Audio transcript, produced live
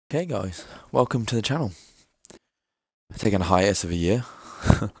Okay guys, welcome to the channel. Taking a hiatus of a year.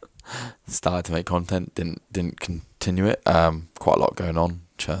 Started to make content, didn't continue it. Quite a lot going on in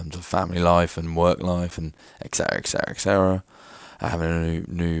terms of family life and work life and etc etc etc. Having a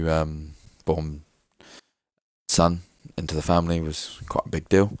new born son into the family was quite a big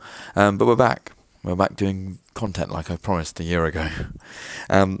deal. But we're back. We're back doing content like I promised a year ago.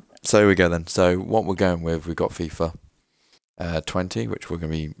 So here we go then. So what we're going with, we've got FIFA 20, which we're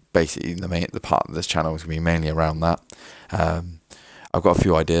going to be basically the part of this channel is going to be mainly around that. I've got a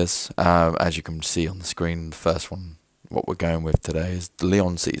few ideas. As you can see on the screen, the first one, what we're going with today is the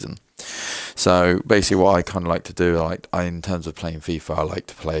Lyon season. So basically, what I kind of like to do, in terms of playing FIFA, I like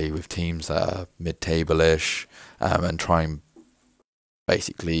to play with teams that are mid-table-ish and try and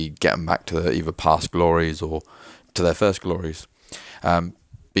basically get them back to either past glories or to their first glories.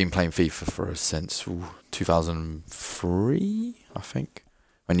 Been playing FIFA since 2003, I think,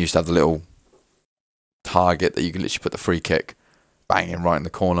 when you used to have the little target that you could literally put the free kick banging right in the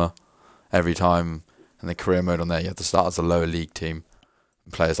corner every time, and the career mode on there you had to start as a lower league team.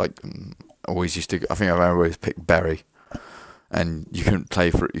 And players always used to, I think I've always picked Berry, and you couldn't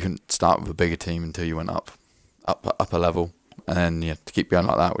you couldn't start with a bigger team until you went up a level, and then you had to keep going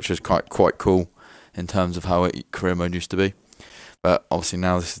like that, which was quite cool in terms of how career mode used to be. But obviously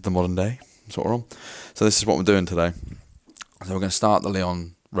now this is the modern day sort of on. So this is what we're doing today. So we're going to start the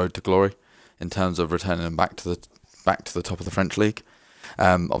Lyon road to glory in terms of returning them back to the top of the French league.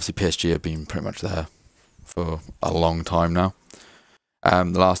 Obviously PSG have been pretty much there for a long time now. The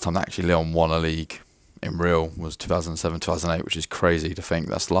last time that actually Lyon won a league in real was 2007-2008, which is crazy to think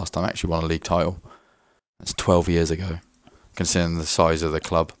that's the last time I actually won a league title. That's 12 years ago, considering the size of the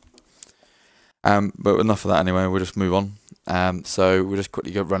club. But enough of that anyway, we'll just move on. So we'll just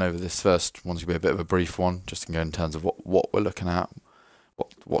quickly run over this first one's going to be a bit of a brief one, just to go in terms of what we're looking at,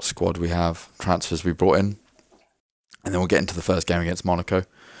 what squad we have, transfers we brought in, and then we'll get into the first game against Monaco.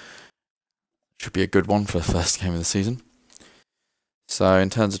 Should be a good one for the first game of the season. So in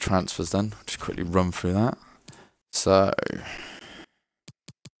terms of transfers then, just quickly run through that. So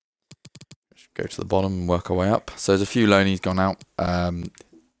just go to the bottom and work our way up. So there's a few loanies gone out.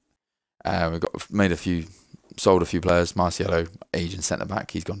 We've sold a few players. Marciello, Asian centre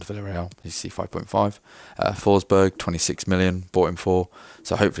back, he's gone to Villarreal. He's C5.5. Forsberg, 26 million, bought him for.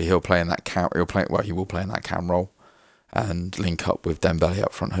 So hopefully he'll play in that he will play in that cam role and link up with Dembele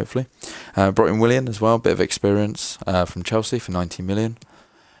up front. Hopefully, brought in Willian as well, bit of experience from Chelsea for 19 million.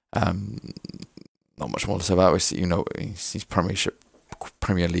 Not much more to say about it. You know, he's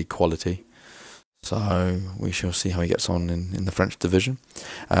Premier League quality. So we shall see how he gets on in the French division.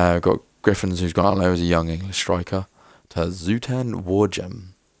 Got Griffins, who's gone out low as a young English striker, to Zuten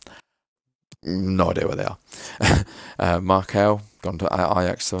Wargem. No idea where they are. Markel, gone to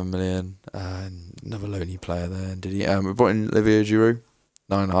Ajax, 7 million. Another lonely player there. Did he? We brought in Olivier Giroud,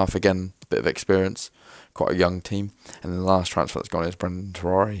 9.5. Again, bit of experience, quite a young team. And then the last transfer that's gone is Brendan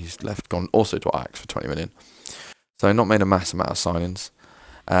Traore. He's gone also to Ajax for 20 million. So not made a mass amount of signings.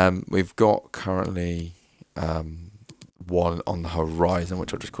 We've got currently one on the horizon,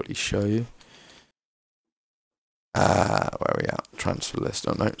 which I'll just quickly show you. Where are we at? Transfer list.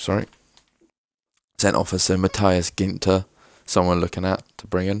 Oh no, sorry. Sent offer. So Matthias Ginter, someone looking at to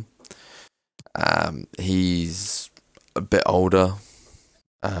bring in. He's a bit older,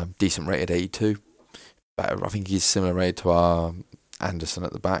 decent rated 82. I think he's similar rated to our Anderson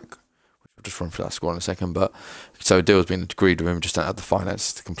at the back. I'll just run through that score in a second. But so a deal's been agreed with him, just don't have the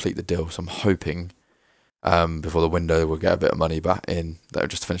finances to complete the deal. So I'm hoping before the window we'll get a bit of money back in. That'll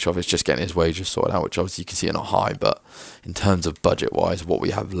just to finish off. It's just getting his wages sorted out, which obviously you can see are not high, but in terms of budget wise, what we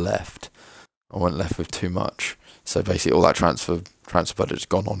have left, I wasn't left with too much. So basically all that transfer budget's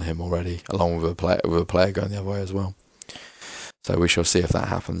gone on him already, along with a player going the other way as well. So we shall see if that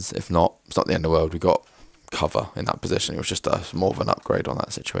happens. If not, it's not the end of the world. We got cover in that position. It was just more of an upgrade on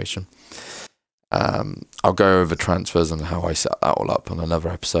that situation. I'll go over transfers and how I set that all up on another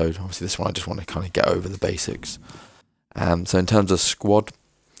episode. Obviously this one I just want to kind of get over the basics. So in terms of squad,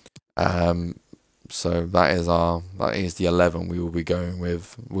 so that is the 11 we will be going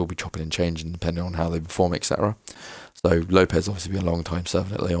with. We'll be chopping and changing depending on how they perform, etc. So Lopez obviously been a long time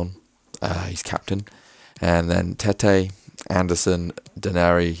serving at Lyon. He's captain. And then Tete, Anderson,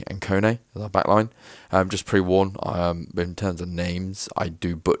 Denari and Kone as our backline. Just pre-warn, in terms of names, I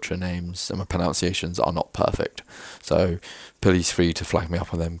do butcher names and my pronunciations are not perfect. So please free to flag me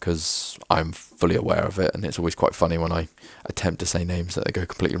up on them because I'm fully aware of it and it's always quite funny when I attempt to say names that they go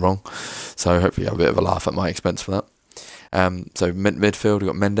completely wrong. So hopefully you have a bit of a laugh at my expense for that. So midfield, we've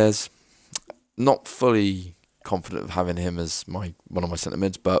got Mendes. Not fully confident of having him as one of my centre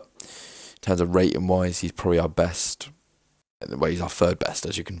mids, but in terms of rating wise, he's probably our best. Well, he's our third best,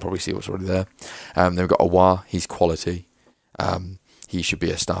 as you can probably see what's already there. Then we've got Aouar, he's quality. He should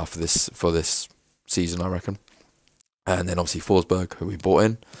be a star for this season, I reckon. And then obviously Forsberg, who we bought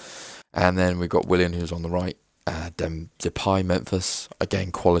in. And then we've got Willian, who's on the right. Depay, Memphis,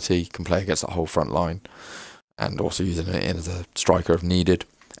 again quality, can play against that whole front line, and also using it in as a striker if needed.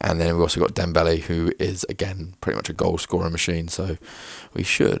 And then we've also got Dembele, who is again pretty much a goal scoring machine. So we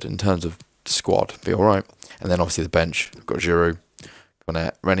should, in terms of squad, be all right. And then obviously the bench, we've got Giroud,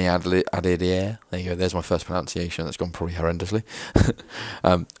 Rennie Adedier. There you go. There's my first pronunciation. That's gone probably horrendously.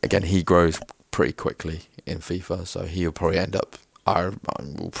 Again, he grows pretty quickly in FIFA, so he'll probably end up. I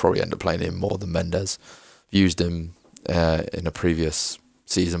will probably end up playing him more than Mendes. Used him in a previous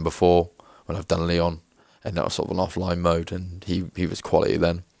season before when I've done Lyon, and that was sort of an offline mode, and he was quality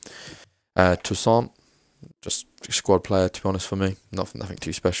then. Toussaint, just a squad player to be honest for me, nothing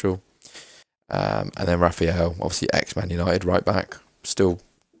too special. And then Raphael, obviously ex-Man United right back, still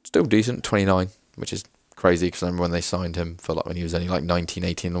decent, 29, which is crazy because I remember when they signed him for like when he was only like 19,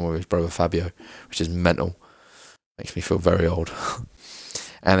 18, along with his brother Fabio, which is mental. Makes me feel very old.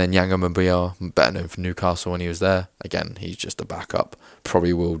 And then Yanga Mabia, better known for Newcastle when he was there. Again, he's just a backup.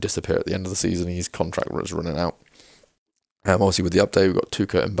 Probably will disappear at the end of the season. His contract was running out. Obviously, with the update, we've got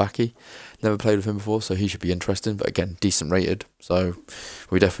Tuka and Mbaki. Never played with him before, so he should be interesting. But again, decent rated, so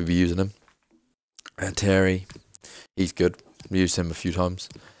we'll definitely be using him. And Terry, he's good. We used him a few times.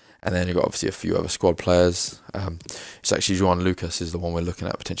 And then you've got obviously a few other squad players. It's actually Juan Lucas is the one we're looking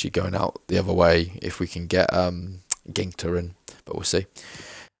at potentially going out the other way if we can get Ginter in, but we'll see.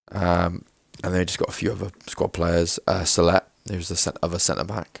 And then we just got a few other squad players. Salet, who's the other centre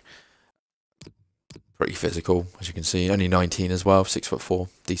back, pretty physical as you can see. Only 19 as well, 6'4",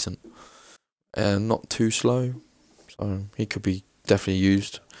 decent, and not too slow. So he could be definitely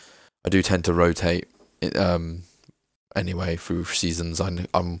used. I do tend to rotate it, anyway through seasons. I'm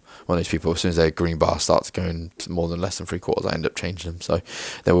one of those people. As soon as their green bar starts going to more than less than 3/4, I end up changing them. So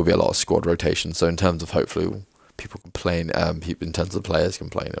there will be a lot of squad rotation. So in terms of hopefully people complain, in terms of players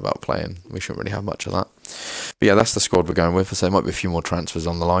complaining about playing, we shouldn't really have much of that. But yeah, that's the squad we're going with. So there might be a few more transfers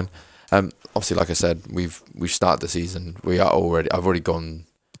on the line. Obviously, like I said, we've started the season. I've already gone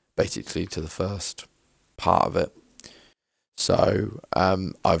basically to the first part of it. So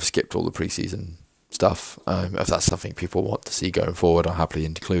I've skipped all the pre-season stuff. If that's something people want to see going forward, I'll happily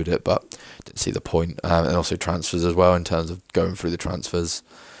include it, but didn't see the point. And also transfers as well, in terms of going through the transfers,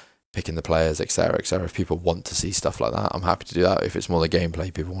 picking the players, etc., etc. If people want to see stuff like that, I'm happy to do that. If it's more the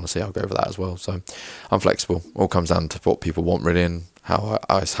gameplay people want to see, I'll go over that as well. So I'm flexible. All comes down to what people want really, and how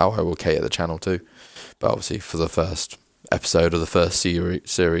I will cater the channel too. But obviously for the first episode of the first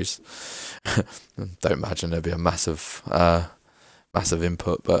series, don't imagine there'll be a massive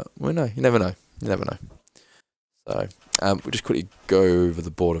input, but you never know. You never know. So we'll just quickly go over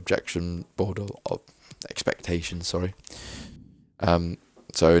the board of expectations. Sorry.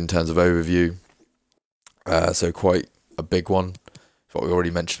 So in terms of overview, so quite a big one. What we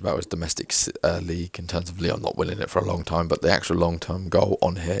already mentioned about was domestic league, in terms of Lyon not winning it for a long time, but the actual long-term goal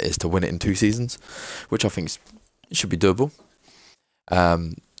on here is to win it in 2 seasons, which I think should be doable.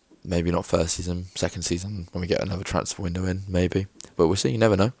 Maybe not first season, second season when we get another transfer window in, maybe, but we'll see. You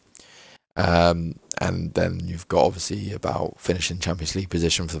never know. And then you've got obviously about finishing Champions League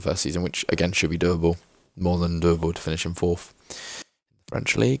position for the first season, which again should be doable, more than doable to finish in 4th.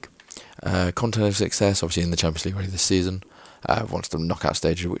 French League. Content of success, obviously in the Champions League already this season. Once the knockout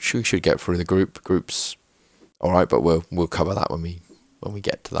stages, which we should get through the groups, all right. But we'll cover that when we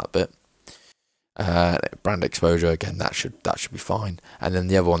get to that bit. Brand exposure, again, that should be fine. And then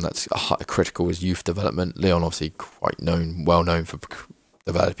the other one that's critical is youth development. Lyon obviously quite well known for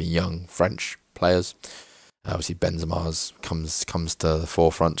developing young French players. Obviously Benzema's comes to the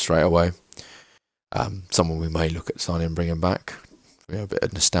forefront straight away. Someone we may look at signing and bringing back. A bit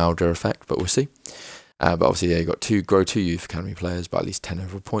of nostalgia effect, but we'll see. But obviously, you've got to grow 2 youth academy players by at least 10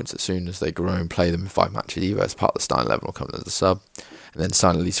 overall points as soon as they grow and play them in 5 matches, either as part of the starting 11 or coming as a sub. And then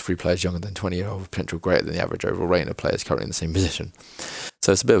sign at least 3 players younger than 20-year-old with potential greater than the average overall rating of players currently in the same position.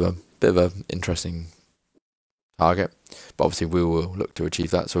 So it's a bit of a interesting target, but obviously we will look to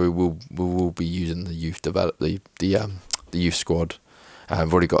achieve that. So we will be using the youth the youth squad.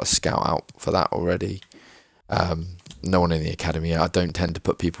 I've already got a scout out for that already. No one in the academy. I don't tend to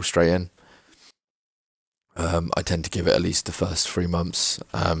put people straight in. I tend to give it at least the first 3 months,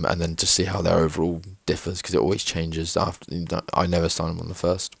 and then just see how their overall differs, because it always changes after. I never sign them on the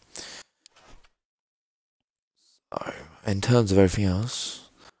first. So, in terms of everything else,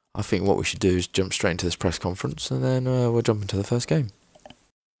 I think what we should do is jump straight into this press conference, and then we'll jump into the first game.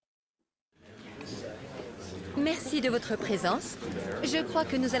 Merci de votre présence. Je crois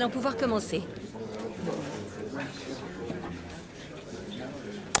que nous allons pouvoir commencer.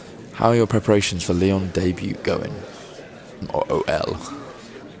 How are your preparations for Lyon debut going? Or OL?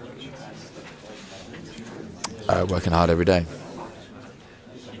 Working hard every day.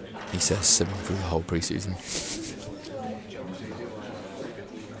 He says, simming through the whole pre-season.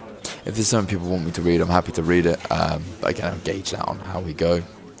 If there's something people want me to read, I'm happy to read it. But again, I'll gauge that on how we go.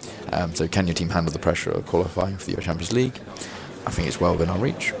 So can your team handle the pressure of qualifying for the Euro Champions League? I think it's well within our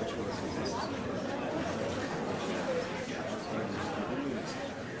reach.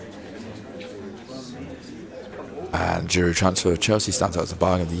 And Giroud transfer of Chelsea stands out as the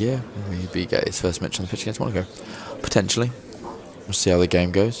bargain of the year. Will he get his first match on the pitch against Monaco? Potentially. We'll see how the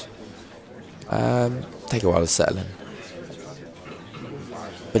game goes. Take a while to settle in.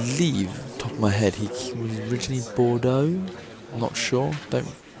 I believe, top of my head, he was originally Bordeaux. I'm not sure. Don't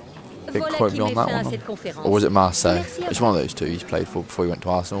quote me on that one. Or was it Marseille? It's one of those two he's played for before he went to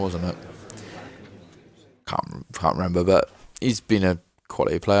Arsenal, wasn't it? Can't remember, but he's been a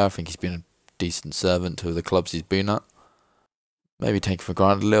quality player. I think he's been a decent servant to the clubs he's been at. Maybe taken for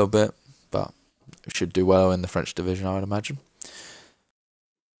granted a little bit, but should do well in the French division, I would imagine.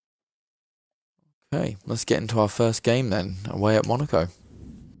 Okay, let's get into our first game then, away at Monaco.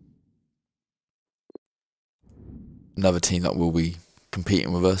 Another team that will be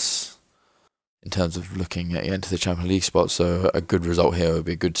competing with us in terms of looking at into the Champions League spot, so a good result here would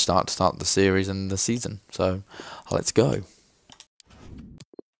be a good start to start the series and the season. So let's go.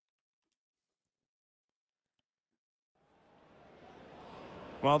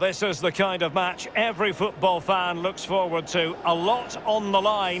 Well, this is the kind of match every football fan looks forward to. A lot on the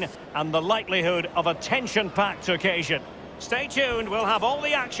line and the likelihood of a tension-packed occasion. Stay tuned, we'll have all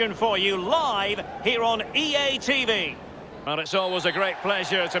the action for you live here on EA TV. Well, it's always a great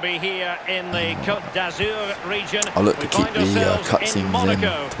pleasure to be here in the Côte d'Azur region. I'll look to keep the cutscenes in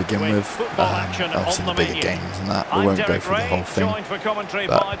to begin with. Obviously the bigger games and that, we won't go through the whole thing. But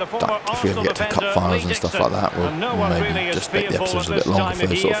if we ever get to cup finals and stuff like that, we'll maybe just make the episodes a bit longer for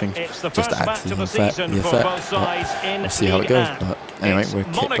those sort of things, just to add to the effect. We'll see how it goes. But anyway, we're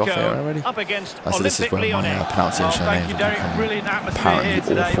kicked off here already. So this is where my pronunciation names become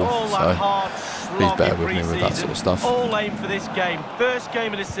apparently awful, so please bear with me with that sort of stuff. All aim for this game. First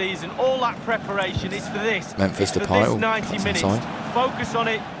game of the season. All that preparation is for this. Memphis to Pyle. 90 minutes. Focus on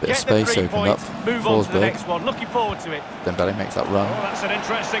it. Bit of space opened up. Move on to the next one. Looking forward to it. Dembele makes that run. Oh, that's an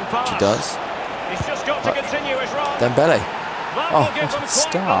interesting pass. He does. He's just got to continue his run. Dembele. Oh, what a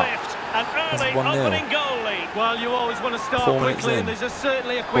start. An early 1-0. opening goal lead. Well, you always want to start 4 minutes quickly, in. and there's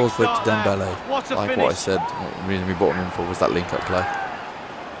certainly a quick start to Dembele. there. What a like finish. what I said, the reason we brought him in for was that link-up play.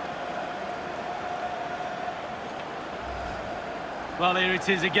 Well, here it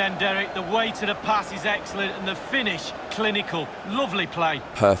is again, Derek. The way to the pass is excellent, and the finish, clinical. Lovely play.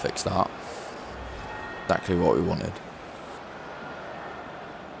 Perfect start. Exactly what we wanted.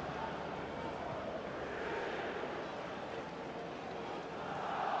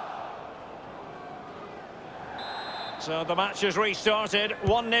 So the match has restarted.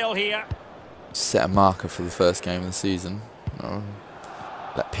 1-0 here. Set a marker for the first game of the season.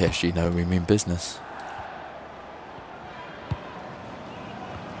 Let PSG know we mean business.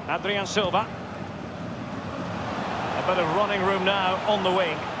 Adrian Silva. A bit of running room now on the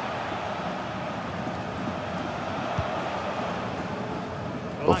wing.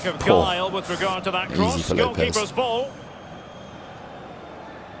 Lack of guile with regard to that cross. Goalkeeper's ball.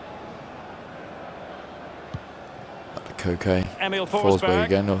 Koke. Emil Forsberg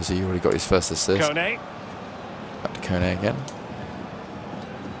again. Obviously, he already got his first assist. Kone. Back to Kone again.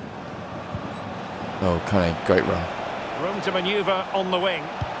 Oh, Kone, great run. Room to manoeuvre on the wing.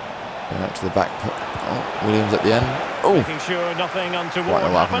 Going up to the back. Oh, Williams at the end. Oh! Making sure nothing untoward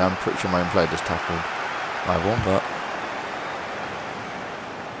happened. I'm pretty sure my own player just tackled my one, but.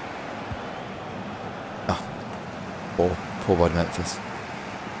 Oh, poor by Memphis.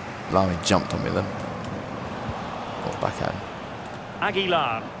 Lyon jumped on me then. Backhand.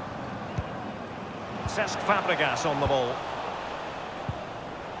 Aguilar. Cesc Fabregas on the ball.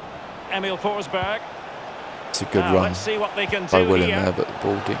 Emil Forsberg. It's a good run let's see what they can by do William here. there, but the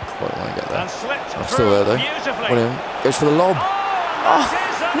ball didn't quite want to get there. I'm still there though. William goes for the lob. Oh,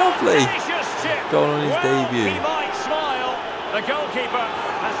 lovely. Goal on his debut. He might smile. The goalkeeper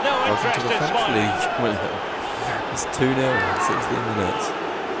has no interest in smiling. William. It's 2-0 in 16 minutes.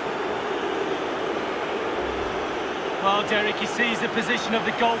 Well, Derek, he sees the position of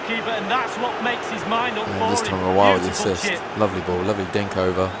the goalkeeper, and that's what makes his mind up for him. This time a while with the Beautiful assist. chip. Lovely ball, lovely dink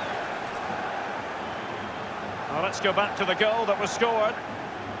over. Well, let's go back to the goal that was scored.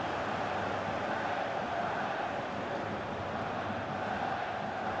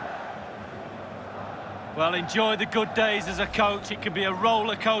 Well, enjoy the good days as a coach. It can be a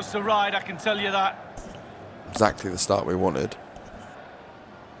roller coaster ride, I can tell you that. Exactly the start we wanted.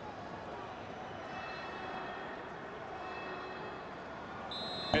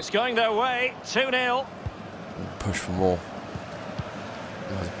 It's going their way, 2-0. Push for more.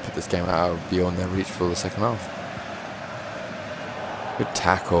 Put this game out beyond their reach for the second half. Good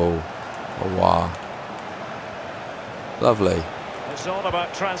tackle. Oh, wow. Lovely. It's all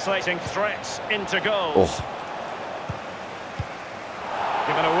about translating threats into goals. Oh.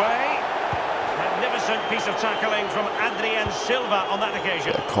 Given away. Magnificent piece of tackling from Adrien Silva on that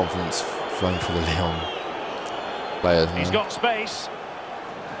occasion. Bit of confidence flowing for the Lyon players. He's got space.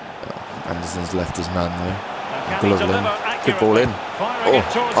 Anderson's left his man though. Can he deliver Good ball in. Firing it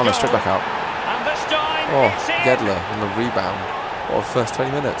towards Oh, no, goal. straight back out. And this time, Oh, it's in. Gedler on the rebound. What a first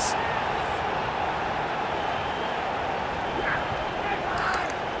 20 minutes.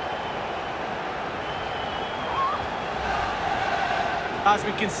 As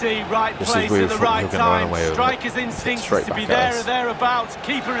we can see, right Just as place we at were the thought we right were gonna run time. away with it. Striker's instinct Straight is to be back at there us. or thereabouts.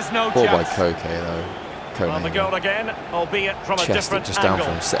 Keeper has no Ball by chance. Koke though. Koke On the goal again, albeit from a chest it different just down angle.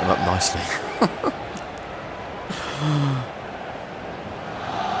 for him, set him up nicely.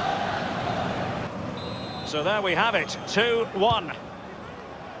 So there we have it, 2-1.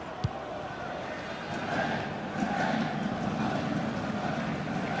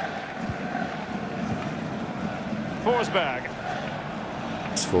 Forsberg.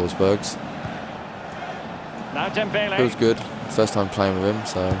 It's Forsberg's. Now Dembele. Feels good. First time playing with him,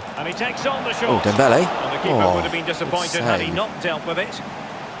 so. And he takes on the shot. Oh, Dembele. And the keeper Oh, would have been disappointed good had he save. not dealt with it.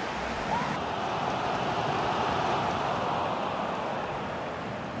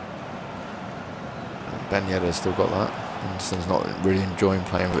 Ben Yedder's still got that. Anderson's not really enjoying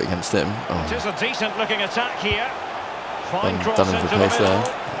playing with it against him. It is Oh, a decent looking attack here. Fine Ben cross done him into for the pace middle.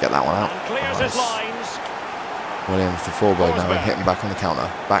 there. Get that one out. And clears his lines. Williams to Forsberg now, Forsberg. hitting back on the counter.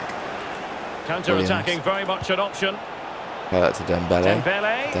 Back. Counter-attacking, very much an option. Play that to Dembele.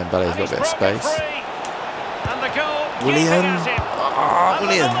 Dembele. Dembele's got a bit of space. And the goal. William. keeping at it. Ah, And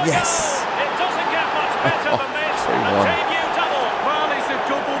William, another yes. goal. It doesn't get much better than this. A 3-1. debut double. Well, it's a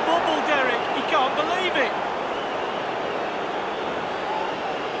double bubble, Derek. He can't believe it.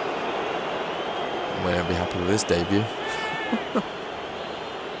 William will be happy with this debut.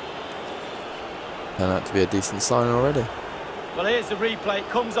 Turned out to be a decent sign already. Well, here's the replay. It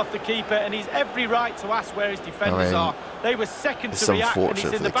comes off the keeper, and he's every right to ask where his defenders are. They were second It's to react, and he's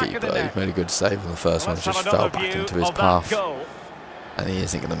unfortunate in for the the back of the keeper. net. He made a good save on the first one. Let's Just have fell another back view into his of that path. goal. And he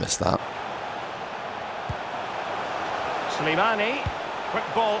isn't going to miss that. Slimani. Quick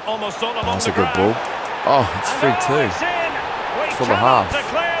ball almost all along That's the a good ground. ball. Oh, it's And 3-2. it's in. We For the cannot half.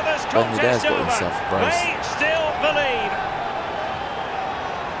 declare this Ben contest Yedder's got over. himself a brace. They still believe.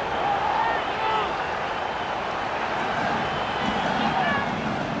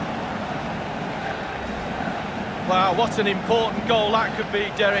 Wow, what an important goal that could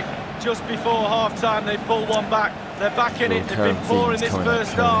be, Derek. Just before half-time, they pull one back. They're back in it. They've been poor in this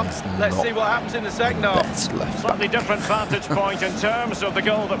first half. Let's see what happens in the second half. Best left back. Slightly different vantage point in terms of the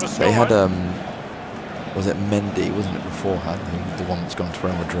goal that was scored. They had, was it Mendy, wasn't it, beforehand, the one that's gone to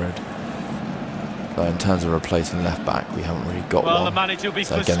Real Madrid? So in terms of replacing left back, we haven't really got Well, one. the manager will be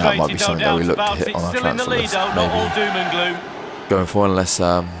So again, that might be frustrated, no something that we doubt look to about hit it. on our Still in the transfer lead, list, though, not all maybe doom and gloom. going forward, unless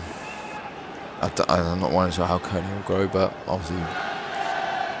I'm not quite sure how Coney will grow, but obviously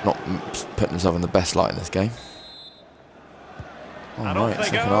not putting himself in the best light in this game. And All off right, they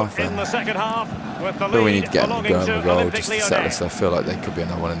second go half in then. the second half with the But we lead need to get them belonging going to with goal Olympic just to Lyon. settle this. I feel like there could be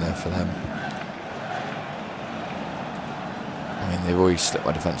another one in there for them. I mean, they've already slipped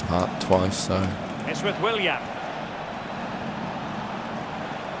my defence part twice, so It's with William.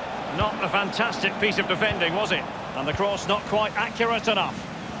 Not a fantastic piece of defending, was it? And the cross not quite accurate enough.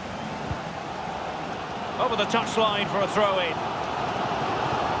 Over the touchline for a throw-in.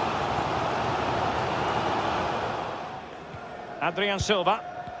 Adrien Silva.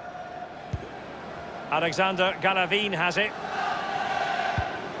 Alexander Galavin has it.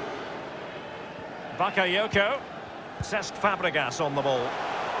 Bakayoko. Cesc Fabregas on the ball.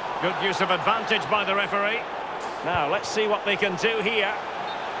 Good use of advantage by the referee. Now, let's see what they can do here.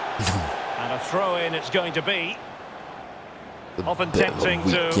 And a throw-in it's going to be. Often bit of a tempting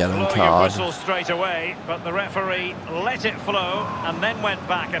weak to yellow blow your card. whistle straight away, but the referee let it flow and then went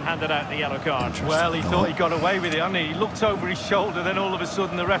back and handed out the yellow card. Well, he thought he got away with it, hadn't he? He looked over his shoulder, then all of a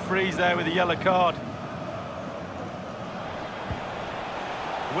sudden the referee's there with a yellow card.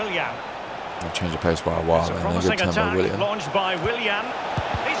 Willian. They'll change the pace by a while. It's a And a promising good turn by attack William. launched by Willian.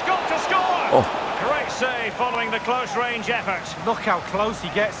 He's got to score! Oh. Great save following the close range effort. Look how close he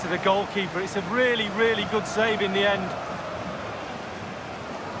gets to the goalkeeper. It's a really, really good save in the end.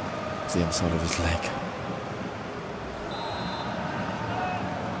 It's the inside of his leg.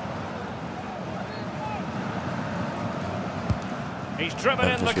 He's driven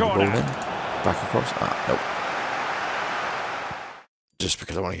in the Push the ball corner. in. Back across. Nope. Just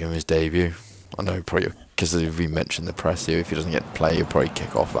because I want to give him his debut. I know probably because we mentioned the press here. If he doesn't get to play, he'll probably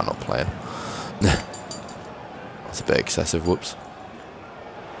kick off about not playing. That's a bit excessive. Whoops.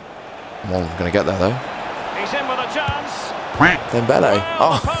 Come on, going to get there though. He's in with a chance. Dembele.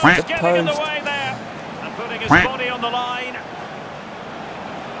 Well, Oh, the good getting in the post. way there and putting his body on the line.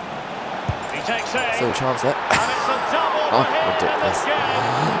 He takes aim. Still a chance there. And it's a double Oh, for him in ridiculous. this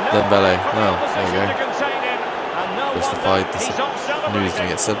game. Dembele. Nobody from Oh, the there you opposition go. to contain him. And no Justified. wonder he's off Knew he was going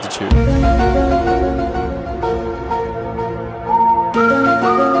to celebrating. get substituted.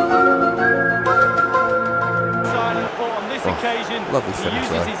 Silent foot on this occasion. Lovely He finish uses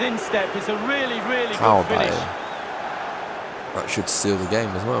there. his instep. It's a really, really How good about finish. it? That should seal the game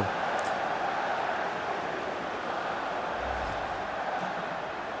as well.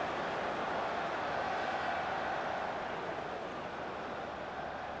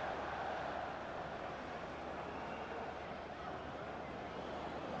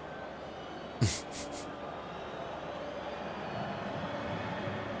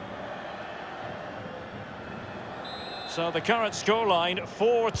 So the current scoreline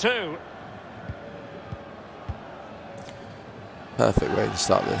 4-2. Perfect way to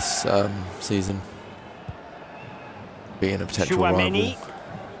start this season. Being a potential Chouameni. rival.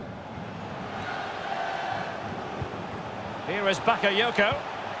 Here is Bakayoko.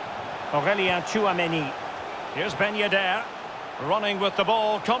 Aurélien Chouameni. Here's Ben Yedder. Running with the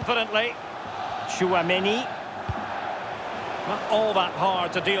ball confidently. Chouameni. Not all that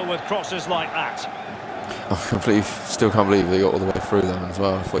hard to deal with crosses like that. Still can't believe they got all the way through them as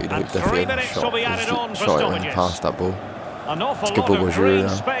well. I thought you'd And hope definitely 3 minutes shot, will be added on for shot it when he stoppages. passed that ball. An awful It's a good lot ball of by Giroud green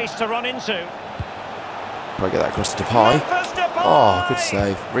now. space to run into. Probably get that across to Depay. Memphis Depay! Oh, good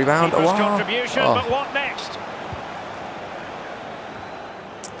save. Rebound. Keeper's Wow. contribution, Oh. but what next?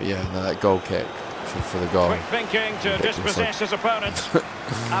 But yeah, no, that goal kick for the goal. Quick thinking to Ridiculous. dispossess his opponent.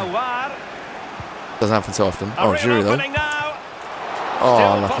 Awar. Doesn't happen so often. A Oh, real Giroud though. opening now. Oh,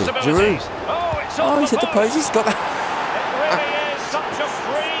 Still lucky. Giroud. possibilities. Oh, it's Oh, on he's the hit the post. He's got that. It really is such a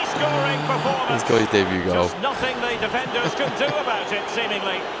free scoring performance. He's got his debut goal. Just nothing the defenders can do about it,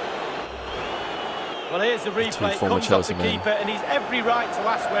 seemingly. Well, here's the replay. It former comes off Chelsea the men. keeper, and he's every right to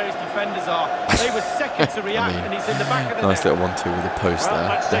ask where his defenders are. They were second to react, and he's in the back of the Nice net. little 1-2 with the post Well, there.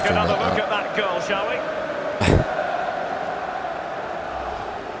 let's take Definitely another like look that. at that goal, shall we?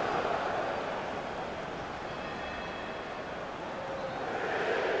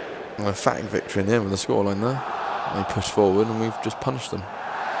 An emphatic victory in the end with the scoreline there. They pushed forward and we've just punished them.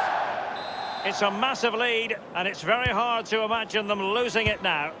 It's a massive lead, and it's very hard to imagine them losing it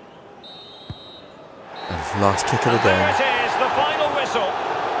now. And last kick of the And there game. it is, the final whistle.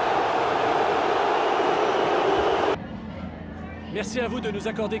 Merci à vous de nous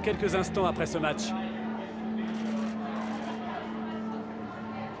accorder quelques instants après ce match.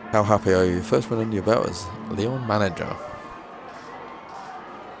 How happy are you? First win under your belt as Lyon manager.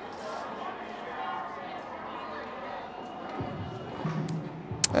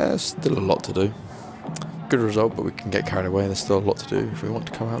 There's still a lot to do. Good result, but we can get carried away. There's still a lot to do if we want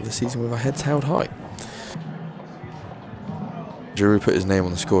to come out of the season with our heads held high. Giroud put his name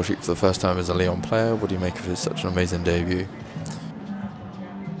on the score sheet for the first time as a Lyon player. What do you make of his such an amazing debut?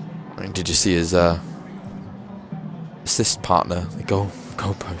 I mean, did you see his assist partner, the goal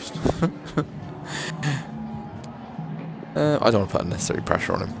post? I don't want to put unnecessary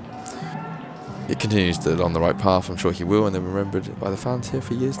pressure on him. He continues to on the right path. I'm sure he will, and then remembered by the fans here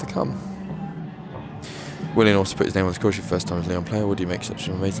for years to come. Willian also put his name on the score sheet first time as Lyon player. What do you make such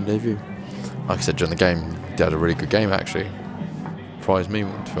an amazing debut? Like I said during the game, he had a really good game actually. Surprised me,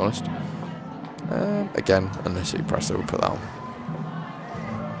 to be honest. Again, unnecessary pressure, we'll put that on.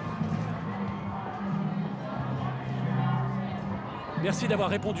 Merci d'avoir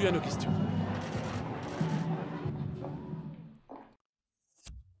répondu à nos questions.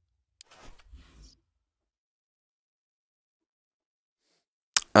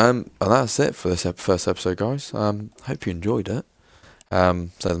 And that's it for this first episode, guys. Hope you enjoyed it. So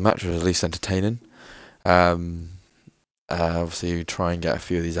the match was at least entertaining. Obviously, try and get a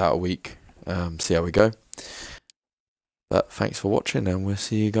few of these out a week. See how we go. But thanks for watching, and we'll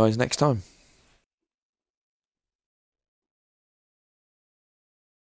see you guys next time.